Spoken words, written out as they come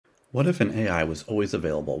What if an AI was always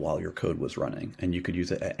available while your code was running, and you could use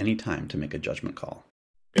it at any time to make a judgment call?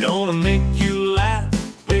 It'll make you laugh,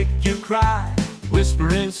 make you cry,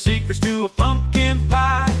 whispering secrets to a pumpkin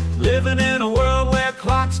pie. Living in a world where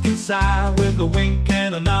clocks can sigh, with a wink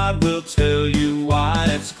and a nod we'll tell you why.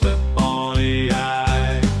 It's Klep on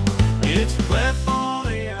AI. It's Klep on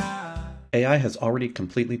AI. AI has already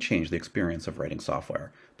completely changed the experience of writing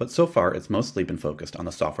software, but so far it's mostly been focused on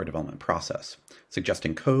the software development process,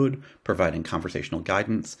 suggesting code, providing conversational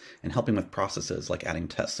guidance, and helping with processes like adding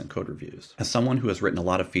tests and code reviews. As someone who has written a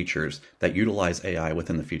lot of features that utilize AI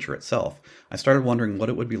within the feature itself, I started wondering what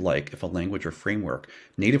it would be like if a language or framework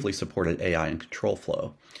natively supported AI and control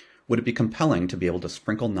flow. Would it be compelling to be able to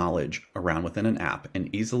sprinkle knowledge around within an app and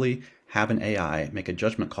easily have an AI make a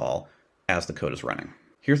judgment call as the code is running?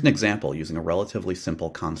 Here's an example using a relatively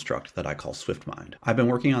simple construct that I call SwiftMind. I've been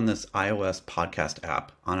working on this iOS podcast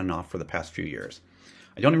app on and off for the past few years.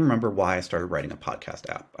 I don't even remember why I started writing a podcast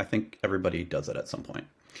app. I think everybody does it at some point.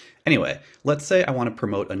 Anyway, let's say I want to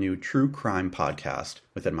promote a new true crime podcast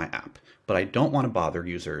within my app, but I don't want to bother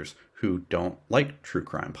users who don't like true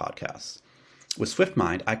crime podcasts. With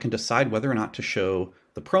SwiftMind, I can decide whether or not to show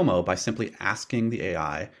the promo by simply asking the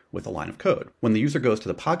AI with a line of code. When the user goes to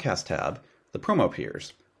the podcast tab, the promo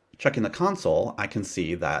appears. Checking the console, I can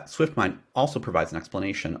see that SwiftMind also provides an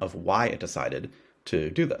explanation of why it decided to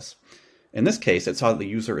do this. In this case, it saw that the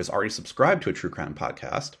user is already subscribed to a true crime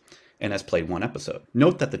podcast and has played one episode.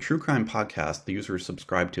 Note that the true crime podcast the user is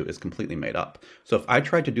subscribed to is completely made up. So if I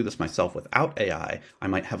tried to do this myself without AI, I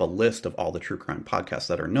might have a list of all the true crime podcasts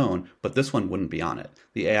that are known, but this one wouldn't be on it.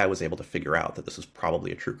 The AI was able to figure out that this is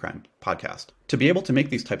probably a true crime podcast. To be able to make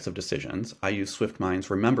these types of decisions, I use SwiftMind's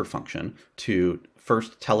remember function to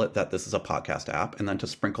first tell it that this is a podcast app, and then to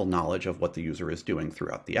sprinkle knowledge of what the user is doing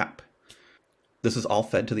throughout the app. This is all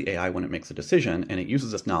fed to the AI when it makes a decision, and it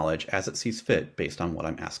uses this knowledge as it sees fit based on what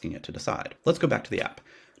I'm asking it to decide. Let's go back to the app.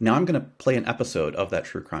 Now I'm going to play an episode of that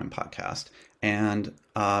true crime podcast, and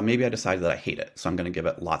maybe I decided that I hate it, so I'm going to give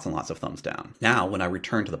it lots and lots of thumbs down. Now, when I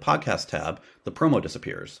return to the podcast tab, the promo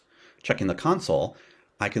disappears. Checking the console,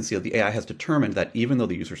 I can see that the AI has determined that even though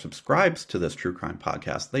the user subscribes to this true crime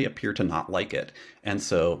podcast, they appear to not like it. And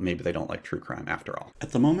so maybe they don't like true crime after all.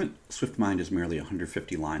 At the moment, SwiftMind is merely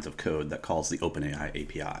 150 lines of code that calls the OpenAI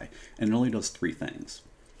API, and it only does three things.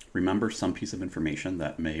 Remember some piece of information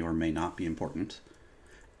that may or may not be important,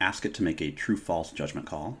 ask it to make a true-false judgment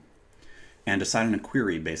call, and decide on a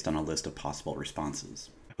query based on a list of possible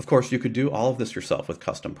responses. Of course, you could do all of this yourself with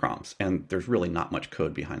custom prompts, and there's really not much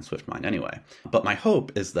code behind SwiftMind anyway. But my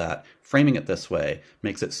hope is that framing it this way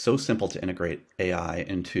makes it so simple to integrate AI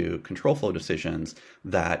into control flow decisions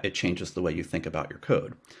that it changes the way you think about your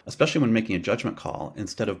code. Especially when making a judgment call,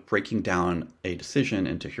 instead of breaking down a decision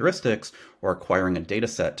into heuristics or acquiring a data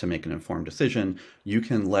set to make an informed decision, you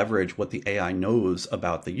can leverage what the AI knows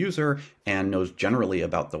about the user and knows generally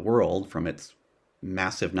about the world from its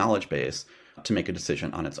massive knowledge base to make a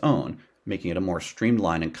decision on its own, making it a more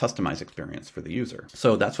streamlined and customized experience for the user.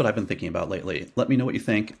 So that's what I've been thinking about lately. Let me know what you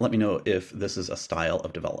think. Let me know if this is a style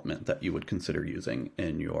of development that you would consider using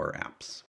in your apps.